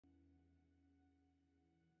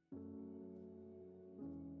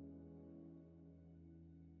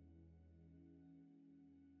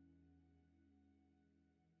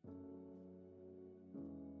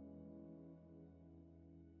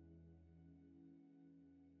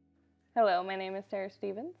Hello, my name is Sarah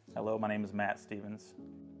Stevens. Hello, my name is Matt Stevens.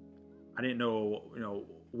 I didn't know,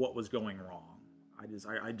 what was going wrong.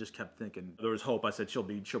 I just kept thinking there was hope. I said she'll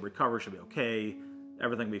recover, she'll be okay,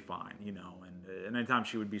 everything will be fine, And anytime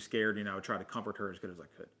she would be scared, I would try to comfort her as good as I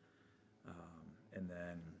could.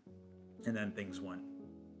 And then things went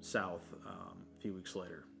south a few weeks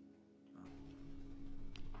later.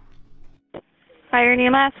 Fire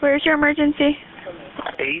EMS, where's your emergency?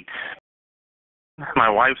 8. My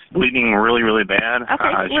wife's bleeding really, really bad.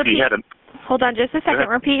 Okay, she had a. Hold on just a second.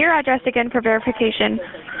 Repeat your address again for verification.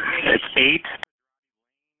 It's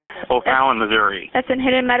 8, O'Fallon, Missouri. That's in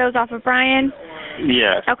Hidden Meadows off of Bryan?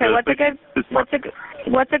 Yes. Okay, what's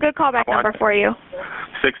a good callback number for you?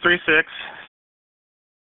 636-75.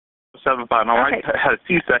 My wife had a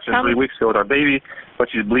C-section 3 weeks ago with our baby, but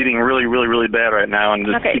she's bleeding really, really, really bad right now and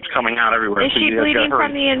just keeps coming out everywhere. Is she bleeding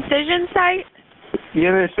from the incision site?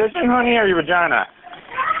 Yeah, the incision, honey, or your vagina?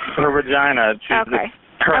 Her vagina. She's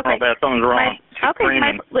terminal bad. Something's wrong.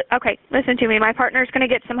 Okay, listen to me. My partner's going to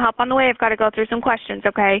get some help on the way. I've got to go through some questions,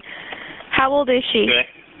 okay? How old is she? Okay.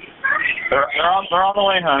 They're on the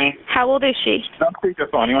way, honey. How old is she? Don't speak the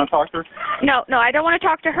phone. You want to talk to her? No, I don't want to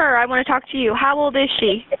talk to her. I want to talk to you. How old is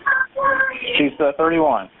she? She's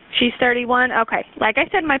 31. She's 31? Okay. Like I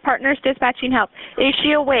said, my partner's dispatching help. Is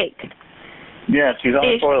she awake? Yeah, she's on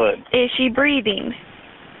the toilet. Is she breathing?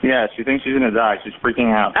 Yeah, she thinks she's going to die. She's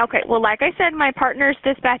freaking out. Okay. Well, like I said, my partner's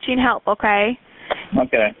dispatching help, okay?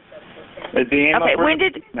 Okay. Is the okay, when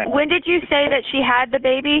did you say that she had the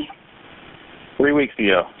baby? 3 weeks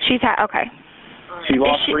ago. Okay. She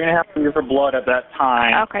lost 3.5 liters of blood at that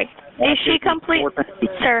time. Okay. Is she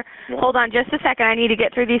Sir, hold on just a second. I need to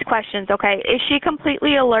get through these questions, okay? Is she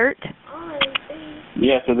completely alert?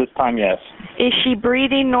 Yes, at this time, yes. Is she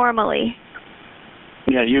breathing normally?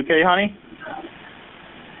 Yeah, you okay, honey?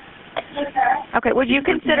 Okay, would you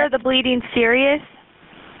consider the bleeding serious?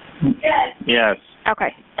 Yes.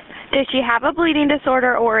 Okay. Does she have a bleeding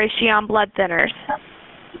disorder or is she on blood thinners?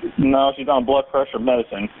 No, she's on blood pressure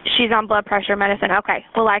medicine. She's on blood pressure medicine. Okay.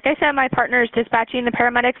 Well, like I said, my partner is dispatching the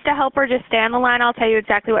paramedics to help her. Just stay on the line. I'll tell you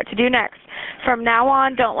exactly what to do next. From now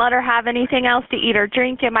on, don't let her have anything else to eat or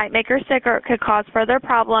drink. It might make her sick or it could cause further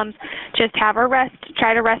problems. Just have her rest.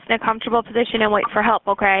 Try to rest in a comfortable position and wait for help,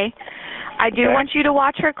 okay? I do want you to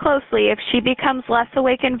watch her closely. If she becomes less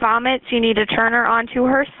awake and vomits, you need to turn her onto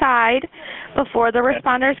her side before the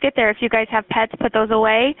responders get there. If you guys have pets, put those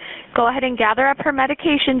away. Go ahead and gather up her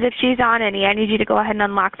medications if she's on any. I need you to go ahead and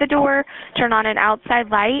unlock the door, turn on an outside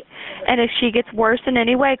light, and if she gets worse in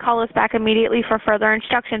any way, call us back immediately for further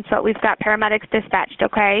instructions. But we've got paramedics dispatched,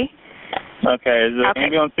 okay? Okay. Is the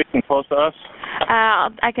ambulance getting close to us?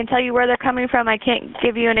 I can tell you where they're coming from. I can't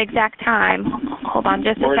give you an exact time. Hold on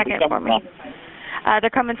just a second for me. They're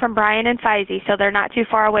coming from Bryan and Feisey, so they're not too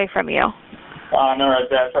far away from you. I know right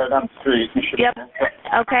there. It's right down the street. Yep.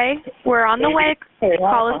 Okay. We're on the way.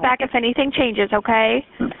 Call us back if anything changes, okay?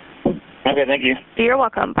 Okay, thank you. You're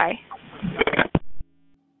welcome. Bye.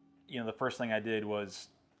 The first thing I did was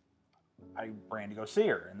I ran to go see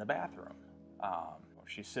her in the bathroom.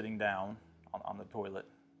 She's sitting down on the toilet.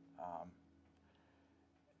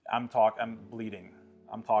 I'm bleeding.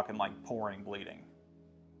 I'm talking like pouring bleeding.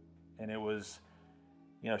 And it was,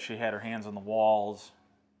 she had her hands on the walls.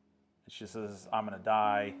 She says, "I'm going to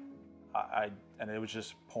die." And it was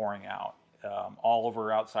just pouring out, all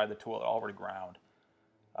over outside the toilet, all over the ground.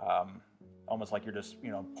 Almost like you're just,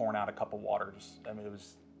 pouring out a cup of water. I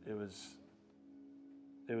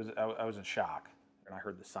was in shock. And I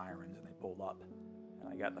heard the sirens and they pulled up. And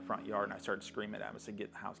I got in the front yard and I started screaming at him. I said, get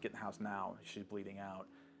in the house now. She's bleeding out.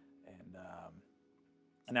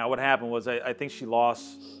 And now what happened was I think she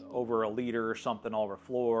lost over 1 liter or something all over the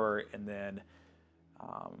floor. And then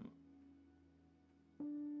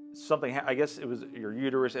something, I guess it was your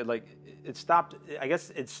uterus, it stopped. I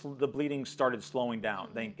guess the bleeding started slowing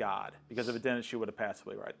down, thank God. Because if it didn't, she would have passed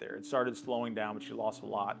away right there. It started slowing down, but she lost a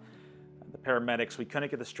lot. The paramedics, we couldn't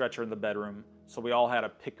get the stretcher in the bedroom, so we all had to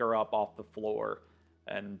pick her up off the floor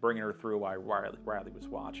and bring her through while Riley was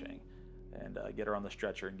watching and get her on the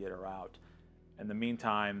stretcher and get her out. In the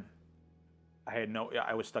meantime, I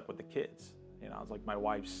was stuck with the kids. I was like, my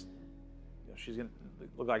wife's, she's gonna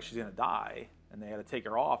look like she's gonna die, and they had to take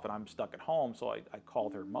her off, and I'm stuck at home. So I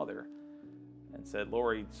called her mother and said,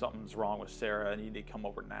 "Lori, something's wrong with Sarah, and you need to come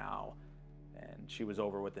over now." And she was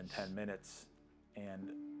over within 10 minutes,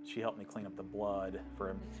 and she helped me clean up the blood for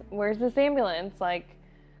him. Where's this ambulance?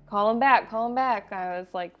 Call him back. I was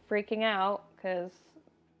freaking out because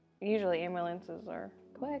usually ambulances are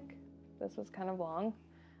quick. This was kind of long.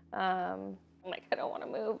 I don't want to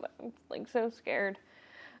move. I'm so scared.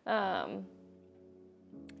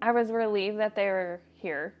 I was relieved that they were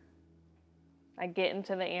here. I get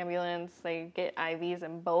into the ambulance, they get IVs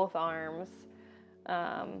in both arms.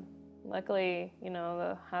 Luckily, you know,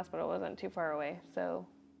 the hospital wasn't too far away, so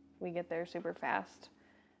we get there super fast.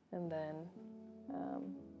 And then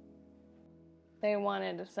they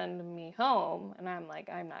wanted to send me home, and I'm like,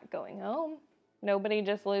 I'm not going home. Nobody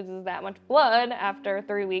just loses that much blood after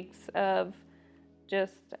 3 weeks of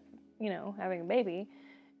just, you know, having a baby.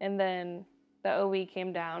 And then the OB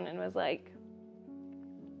came down and was like,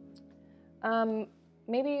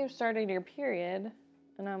 maybe you started your period.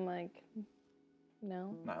 And I'm like,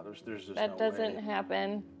 no. No, there's just that no doesn't way.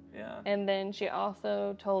 happen. Yeah. And then she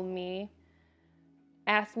also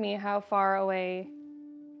asked me, how far away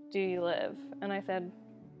do you live? And I said,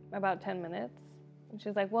 about 10 minutes. And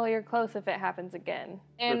she's like, well, you're close if it happens again.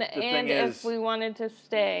 And if we wanted to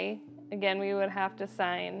stay, again, we would have to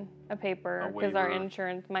sign a paper because our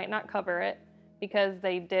insurance might not cover it, because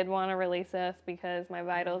they did want to release us because my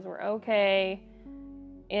vitals were okay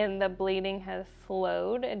and the bleeding has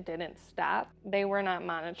slowed. It didn't stop. They were not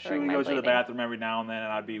monitoring my bleeding. She would go to the bathroom every now and then,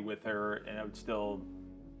 and I'd be with her, and it would still,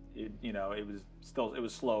 it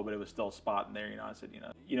was slow, but it was still spotting there. You know, I said,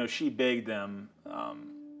 she begged them.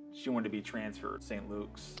 She wanted to be transferred to St.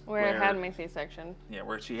 Luke's. Where I had my C-section. Yeah,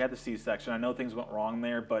 where she had the C-section. I know things went wrong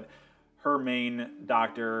there, but her main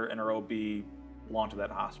doctor and her OB belonged to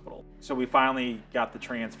that hospital. So we finally got the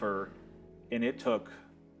transfer, and it took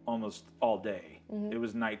almost all day. Mm-hmm. It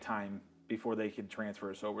was nighttime before they could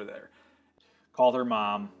transfer us over there. Called her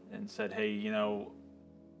mom and said, hey,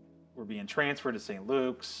 we're being transferred to St.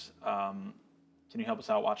 Luke's. Can you help us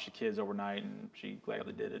out, watch the kids overnight? And she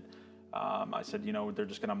gladly did it. I said, they're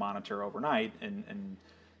just going to monitor overnight and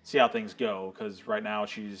see how things go, because right now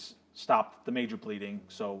she's stopped the major bleeding,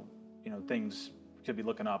 so, things could be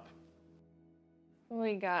looking up.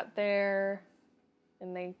 We got there,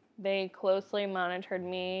 and they closely monitored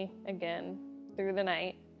me again through the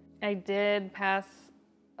night. I did pass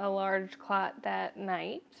a large clot that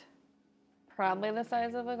night, probably the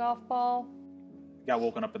size of a golf ball. Got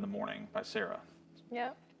woken up in the morning by Sarah.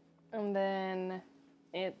 Yep. And then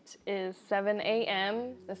it is 7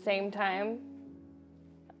 a.m., the same time,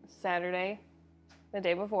 Saturday, the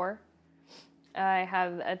day before. I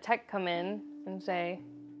have a tech come in and say,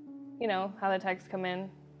 how the techs come in,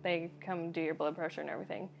 they come do your blood pressure and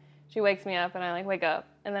everything. She wakes me up and I wake up,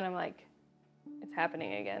 and then I'm like, it's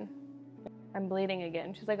happening again. I'm bleeding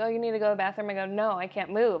again. She's like, oh, you need to go to the bathroom. I go, no, I can't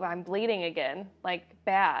move. I'm bleeding again,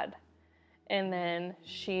 bad. And then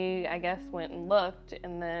she, I guess, went and looked,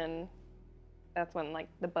 and then that's when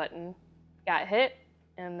the button got hit,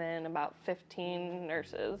 and then about 15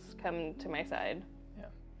 nurses come to my side.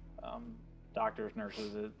 Yeah, doctors,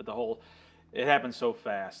 nurses, but it happened so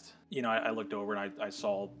fast. I looked over and I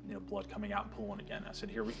saw blood coming out and pooling again. I said,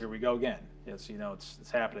 here we go again. Yes,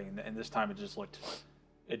 it's happening, and this time it just looked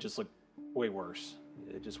way worse.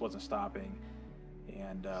 It just wasn't stopping,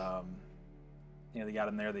 and they got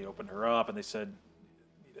in there, they opened her up, and they said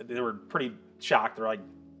they were pretty shocked. They're like,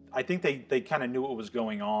 I think they kind of knew what was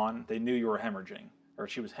going on. They knew you were hemorrhaging, or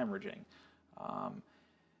she was hemorrhaging.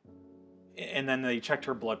 And then they checked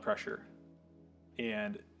her blood pressure,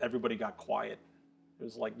 and everybody got quiet. It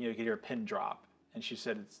was like, you could hear a pin drop, and she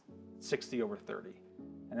said it's 60/30,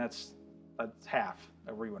 and that's half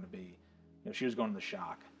of where you want to be. She was going into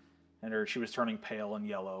shock, and she was turning pale and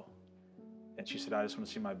yellow, and she said, I just want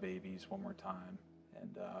to see my babies one more time,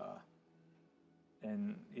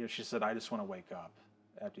 and she said, I just want to wake up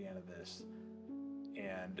at the end of this.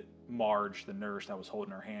 And Marge, the nurse that was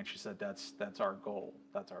holding her hand, she said, that's our goal,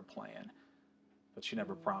 that's our plan. But she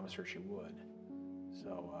never promised her she would.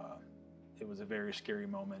 So it was a very scary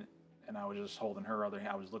moment, and I was just holding her other hand.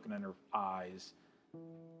 I was looking in her eyes,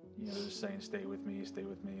 just saying, stay with me,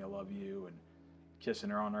 I love you, and kissing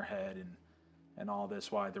her on her head, and all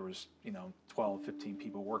this while there was 12, 15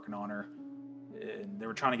 people working on her, and they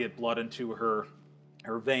were trying to get blood into her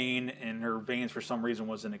vein, and her veins for some reason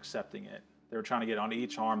wasn't accepting it. They were trying to get onto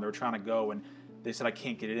each arm. They were trying to go, and they said, I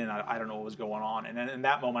can't get it in. I don't know what was going on. And then in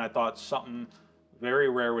that moment, I thought something very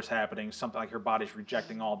rare was happening. Something like her body's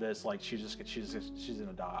rejecting all this. Like she's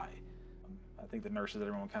gonna die. I think the nurses,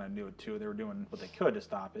 everyone kind of knew it too. They were doing what they could to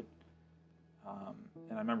stop it.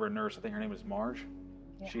 And I remember a nurse, I think her name was Marge.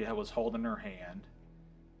 Yeah. She was holding her hand.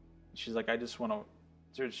 She's like, I just want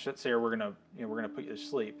to, Sarah, we're gonna put you to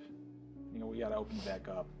sleep. We got to open you back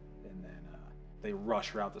up. And then they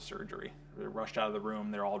rushed her out to surgery. They rushed out of the room.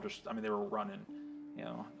 They're all they were running,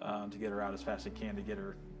 to get her out as fast as they can to get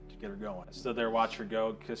her going. I stood there, watched her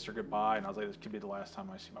go, kissed her goodbye, and I was like, this could be the last time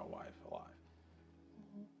I see my wife alive.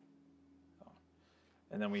 Mm-hmm. So,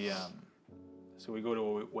 and then we, So we go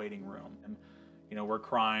to a waiting room, and we're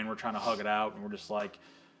crying, we're trying to hug it out, and we're just like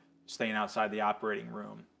staying outside the operating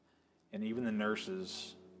room. And even the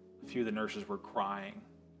nurses, a few of the nurses were crying.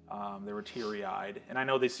 They were teary-eyed. And I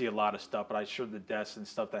know they see a lot of stuff, but I'm sure the deaths and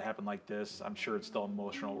stuff that happen like this, I'm sure it's still an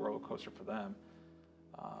emotional roller coaster for them.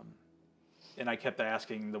 And I kept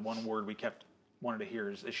asking, the one word we kept wanted to hear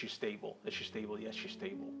is she stable? Is she stable? Yes, she's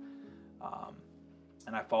stable.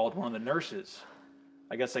 And I followed one of the nurses.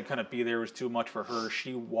 I guess I couldn't be there. It was too much for her.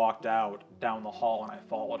 She walked out down the hall, and I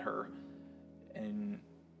followed her. And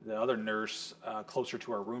the other nurse closer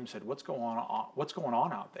to our room said, "What's going on? What's going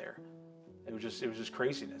on out there?" It was just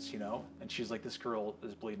craziness, And she's like, "This girl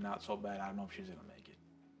is bleeding out so bad. I don't know if she's gonna make it."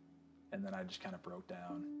 And then I just kind of broke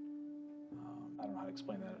down. I don't know how to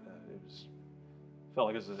explain that. Felt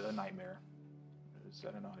like it was a nightmare.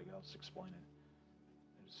 I don't know how else to explain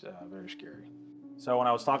it. It was very scary. So when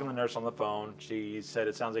I was talking to the nurse on the phone, she said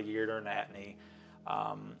it sounds like uteroanatomy,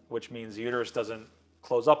 which means the uterus doesn't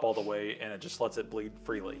close up all the way and it just lets it bleed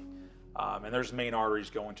freely. And there's main arteries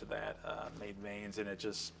going to that, main veins, and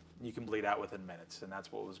you can bleed out within minutes, and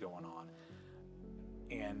that's what was going on.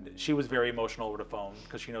 And she was very emotional over the phone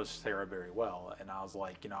because she knows Sarah very well. And I was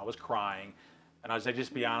like, I was crying. And I was like,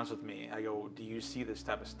 just be honest with me. I go, do you see this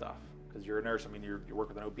type of stuff? Because you're a nurse. I mean, you work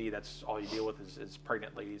with an OB. That's all you deal with is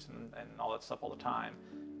pregnant ladies and all that stuff all the time.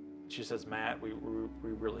 She says, Matt, we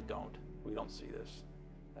really don't. We don't see this.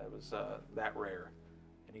 It was that rare.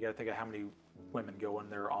 And you got to think of how many women go in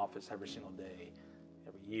their office every single day,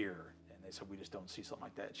 every year. And they said, we just don't see something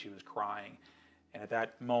like that. She was crying. And at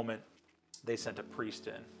that moment, they sent a priest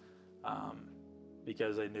in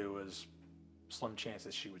because they knew it was slim chance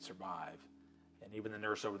that she would survive. And even the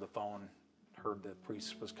nurse over the phone heard the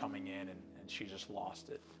priest was coming in, and she just lost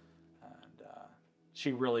it. And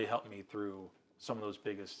she really helped me through some of those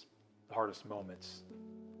hardest moments.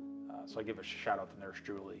 So I give a shout out to Nurse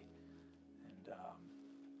Julie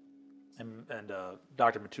and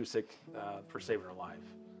Dr. Matusik for saving her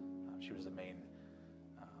life. She was our main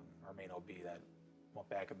OB that went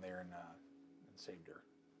back in there and saved her.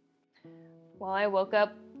 Well, I woke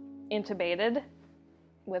up intubated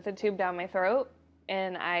with a tube down my throat,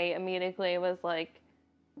 and I immediately was like,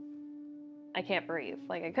 I can't breathe.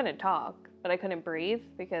 Like, I couldn't talk, but I couldn't breathe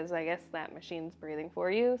because I guess that machine's breathing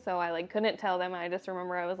for you. So I couldn't tell them. I just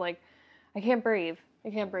remember I was like, I can't breathe.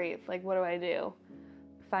 Like, what do I do?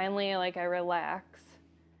 Finally, I relax,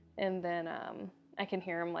 and then I can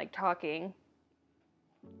hear him talking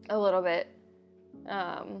a little bit,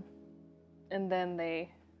 and then they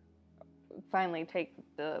finally take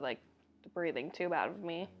the breathing tube out of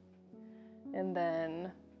me, and then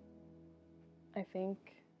I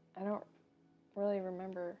don't really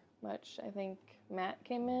remember much. I think Matt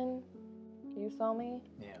came in. You saw me.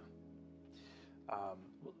 Yeah.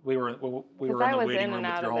 We were in the waiting room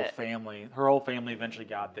with your whole family. Her whole family eventually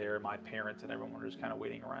got there. My parents and everyone were just kind of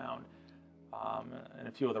waiting around, and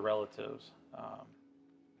a few other relatives.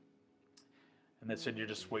 And they said you're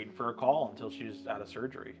just waiting for a call until she's out of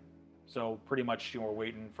surgery. So pretty much you were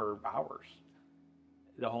waiting for hours.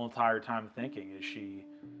 The whole entire time thinking, is she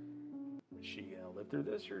gonna live through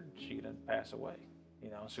this, or is she gonna pass away?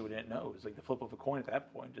 So we didn't know. It was like the flip of a coin at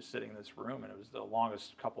that point, just sitting in this room, and it was the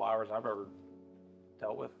longest couple hours I've ever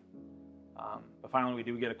dealt with. But finally we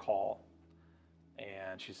do get a call,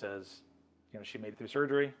 and she says, she made it through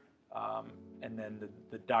surgery. And then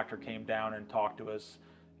the doctor came down and talked to us.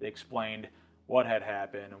 They explained what had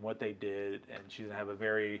happened and what they did, and she's gonna have a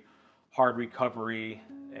very hard recovery,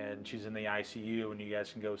 and she's in the ICU, and you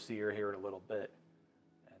guys can go see her here in a little bit.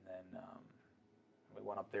 And then we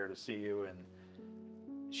went up there to see you, and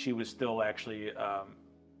she was still actually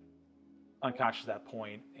unconscious at that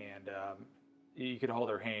point, and you could hold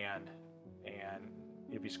her hand, and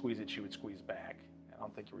if you squeeze it, she would squeeze back. I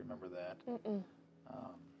don't think you remember that.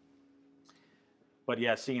 But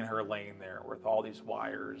yeah, seeing her laying there with all these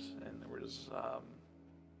wires, and there was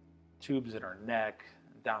tubes in her neck,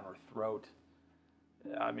 down her throat.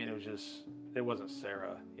 I mean, it wasn't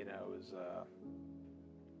Sarah, it was,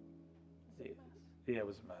 it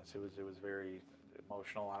was a mess. It was very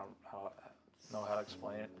emotional. I don't know how to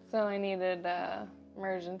explain it. So I needed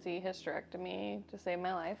emergency hysterectomy to save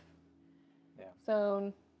my life. Yeah.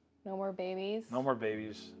 So no more babies. No more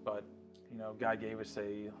babies, but God gave us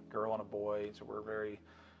a girl and a boy, so we're very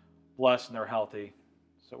blessed and they're healthy.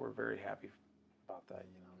 So we're very happy about that,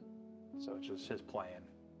 So it's just His plan.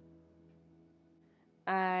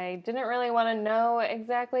 I didn't really want to know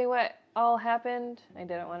exactly what all happened. I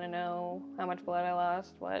didn't want to know how much blood I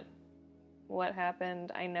lost, what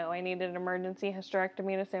happened. I know I needed an emergency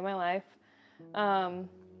hysterectomy to save my life.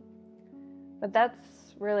 But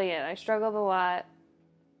that's really it. I struggled a lot.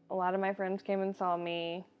 A lot of my friends came and saw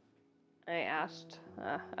me. I asked,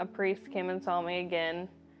 a priest came and saw me again.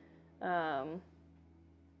 I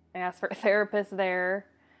asked for a therapist there.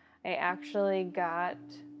 I actually got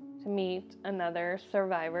to meet another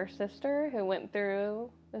survivor sister who went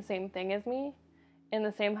through the same thing as me in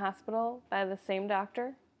the same hospital by the same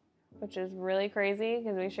doctor, which is really crazy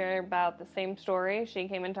because we share about the same story. She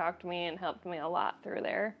came and talked to me and helped me a lot through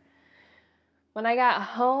there. When I got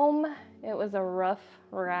home, it was a rough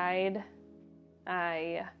ride.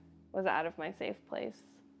 I was out of my safe place.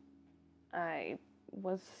 I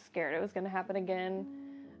was scared it was going to happen again.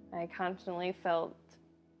 I constantly felt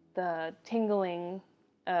the tingling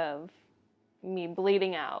of me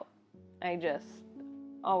bleeding out. I just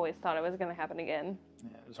always thought it was going to happen again.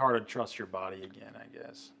 Yeah, it was hard to trust your body again, I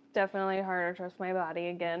guess. Definitely harder to trust my body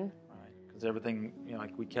again. Right, because everything,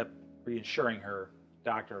 like we kept reassuring her,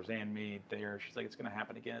 doctors and me there. She's like, it's going to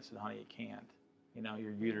happen again. I said, honey, it can't.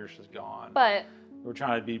 Your uterus is gone. But we're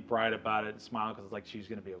trying to be bright about it and smile because it's like she's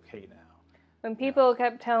going to be okay now. When people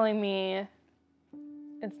kept telling me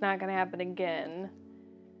it's not going to happen again,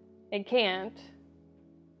 it can't.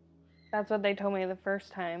 That's what they told me the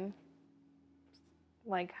first time.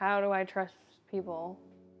 Like, how do I trust people?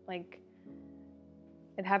 Like,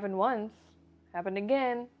 it happened once, happened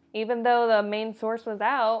again. Even though the main source was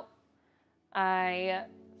out, I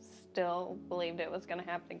still believed it was going to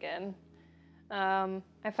happen again.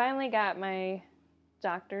 I finally got my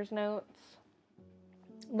doctor's notes,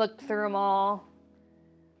 looked through them all.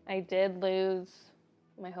 I did lose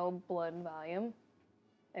my whole blood volume,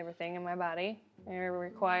 everything in my body. I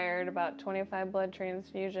required about 25 blood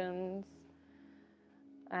transfusions.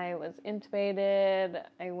 I was intubated.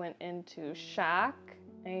 I went into shock.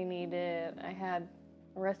 I had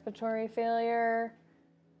respiratory failure.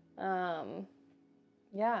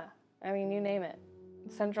 You name it.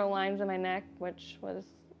 Central lines in my neck, which was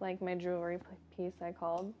like my jewelry piece I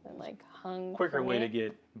called, and like hung. Quicker way to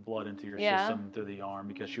get blood into your system through the arm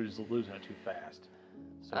because she was losing it too fast.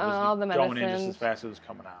 So it all the going in medicines. just as fast as it was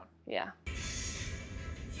coming out. Yeah.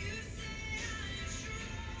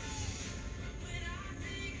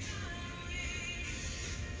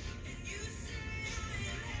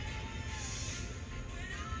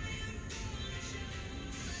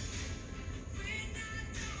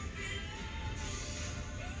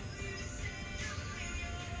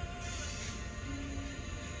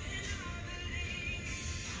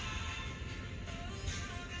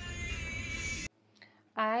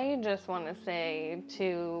 I just want to say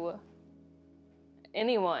to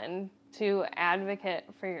anyone to advocate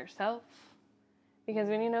for yourself, because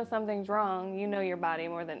when you know something's wrong, you know your body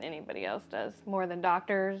more than anybody else does, more than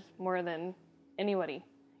doctors, more than anybody.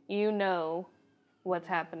 You know what's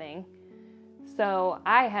happening. So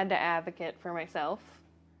I had to advocate for myself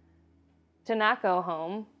to not go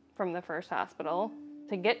home from the first hospital,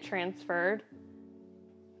 to get transferred,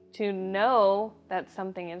 to know that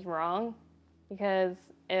something is wrong. Because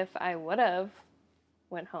if I would have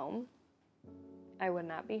went home, I would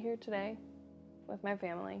not be here today with my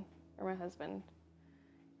family or my husband.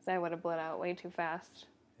 Because I would have bled out way too fast.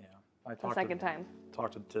 Yeah, I talked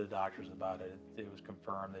to the doctors about it. It was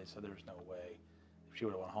confirmed. They said there was no way. If she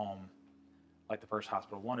would have went home, like the first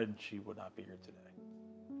hospital wanted, she would not be here today.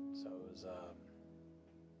 So it was.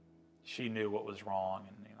 She knew what was wrong,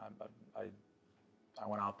 and I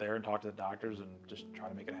went out there and talked to the doctors and just tried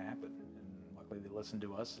to make it happen. They listened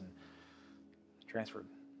to us and transferred.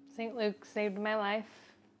 St. Luke saved my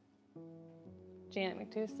life. Janet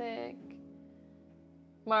McTusick,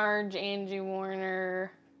 Marge, Angie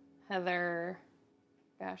Warner, Heather,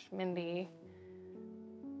 Mindy,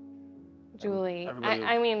 Julie.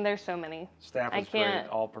 There's so many. Staff was great,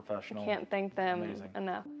 all professional. I can't thank them Amazing.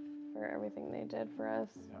 enough for everything they did for us.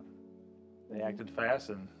 Yeah. They acted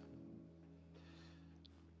fast and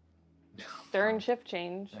during shift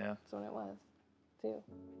change. Yeah. That's when it was. Too.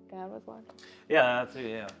 God was watching. Yeah,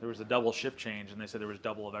 there was a double shift change, and they said there was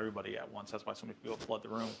double of everybody at once. That's why so many people flood the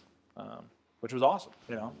room, which was awesome.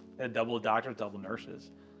 They had double doctors, double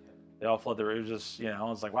nurses. They all flooded the room. It was just,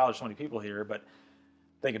 it's like, wow, there's so many people here. But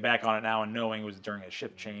thinking back on it now and knowing it was during a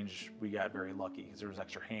shift change, we got very lucky because there was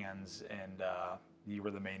extra hands, and you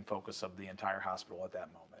were the main focus of the entire hospital at that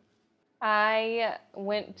moment. I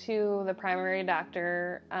went to the primary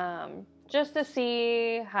doctor just to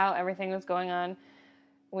see how everything was going on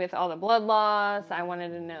with all the blood loss. I wanted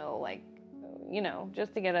to know,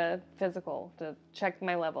 just to get a physical, to check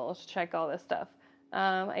my levels, check all this stuff.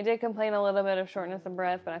 I did complain a little bit of shortness of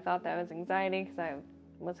breath, but I thought that was anxiety because I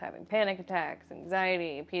was having panic attacks,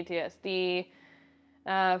 anxiety, PTSD.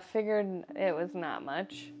 Figured it was not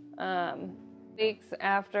much. Weeks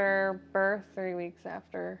after birth, 3 weeks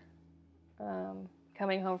after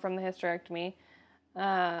coming home from the hysterectomy,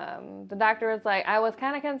 the doctor was like, I was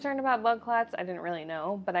kind of concerned about blood clots. I didn't really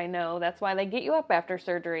know, but I know that's why they get you up after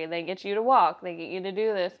surgery. They get you to walk. They get you to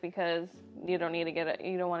do this because you don't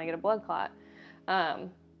want to get a blood clot.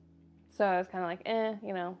 So I was kind of like,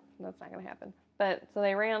 that's not going to happen. But so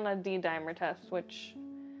they ran a D-dimer test, which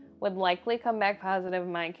would likely come back positive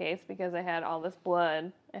in my case because I had all this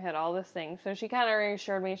blood. I had all this thing. So she kind of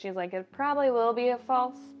reassured me. She's like, it probably will be a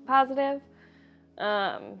false positive.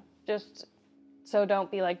 Just so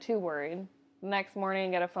don't be like too worried. The next morning,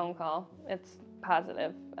 I get a phone call. It's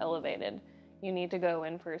positive, elevated. You need to go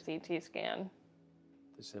in for a CT scan.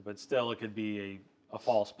 They said, but still, it could be a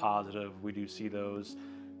false positive. We do see those.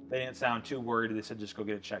 They didn't sound too worried. They said, just go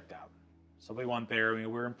get it checked out. So we went there. I mean,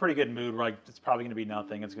 we were in pretty good mood. We're like, it's probably going to be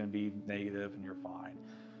nothing. It's going to be negative, and you're fine.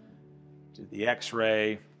 Did the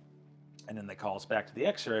X-ray, and then they call us back to the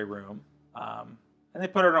X-ray room. And they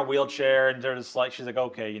put her in a wheelchair, and they're just like, she's like,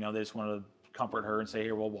 okay, they just wanted to comfort her and say,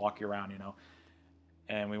 here, we'll walk you around,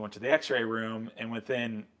 And we went to the X-ray room, and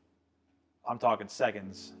within, I'm talking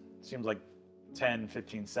seconds, seems like 10,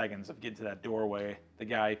 15 seconds of getting to that doorway, the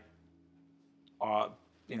guy,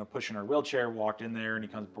 pushing her wheelchair, walked in there, and he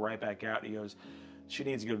comes right back out, and he goes, she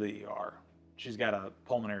needs to go to the ER. She's got a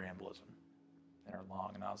pulmonary embolism in her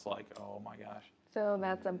lung. And I was like, oh my gosh. So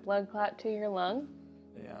that's a blood clot to your lung?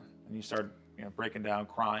 Yeah. And you start, breaking down,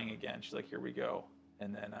 crying again. She's like, here we go.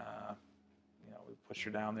 And then, we pushed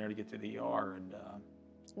her down there to get to the ER. And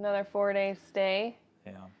another 4-day stay.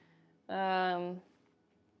 Yeah.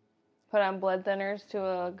 Put on blood thinners to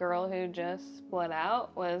a girl who just bled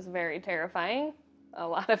out was very terrifying. A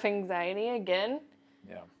lot of anxiety again.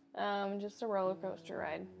 Yeah. Just a roller coaster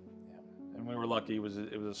ride. Yeah. And we were lucky. It was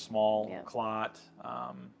a small clot.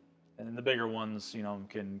 And then the bigger ones,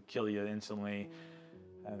 can kill you instantly.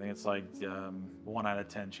 I think it's like 1 out of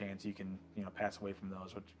 10 chance you can, pass away from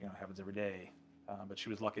those, which, happens every day. But she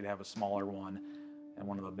was lucky to have a smaller one in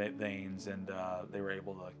one of the veins, and they were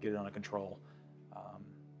able to get it under control.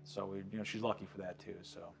 So she's lucky for that too.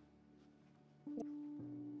 So,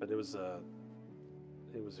 but it was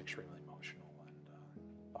extremely emotional and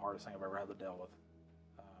the hardest thing I've ever had to deal with.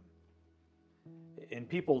 And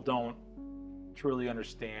people don't truly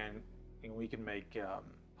understand. We can make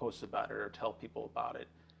posts about it or tell people about it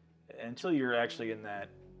until you're actually in that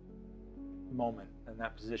moment, in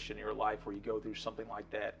that position in your life where you go through something like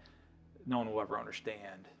that. No one will ever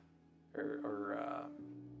understand or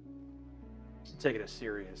take it as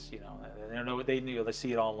serious. They don't know what they knew. They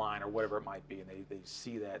see it online or whatever it might be, and they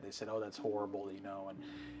see that, they said, oh, that's horrible,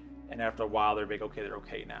 and after a while they're like, okay, they're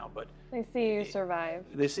okay now. But they see you survive.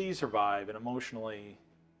 They see you survive, and emotionally,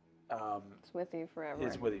 it's with you forever.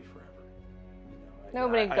 It's with you forever.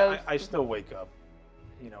 Nobody goes. I still wake up,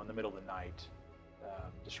 in the middle of the night,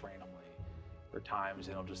 just randomly. There are times,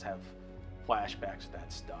 and I'll just have flashbacks of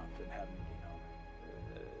that stuff and have,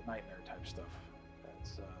 nightmare type stuff.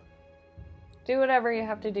 That's. Do whatever you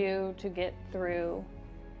have to do to get through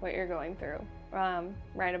what you're going through.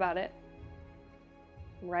 Write about it.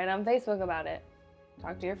 Write on Facebook about it.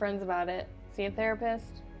 Talk to your friends about it. See a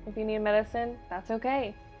therapist. If you need medicine, that's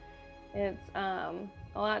okay. It's a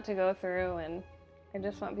lot to go through, and I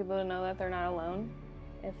just want people to know that they're not alone.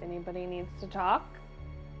 If anybody needs to talk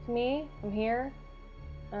to me, I'm here.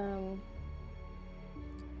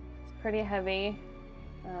 It's pretty heavy,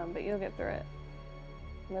 but you'll get through it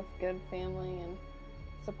with good family and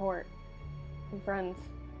support and friends,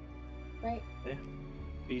 right? Yeah.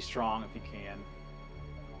 Be strong if you can.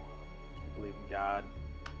 Believe in God.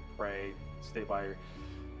 Pray. Stay by your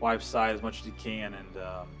wife's side as much as you can, and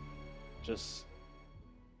just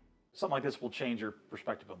something like this will change your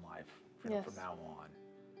perspective on life from now on.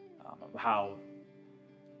 How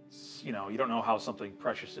you don't know how something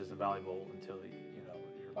precious is and valuable until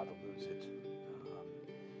you're about to lose it.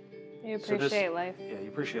 You appreciate life. Yeah, you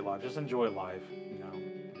appreciate life. Just enjoy life.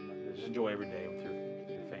 Just enjoy every day with your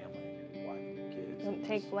family, your wife, and your kids. Don't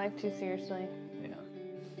take life too seriously.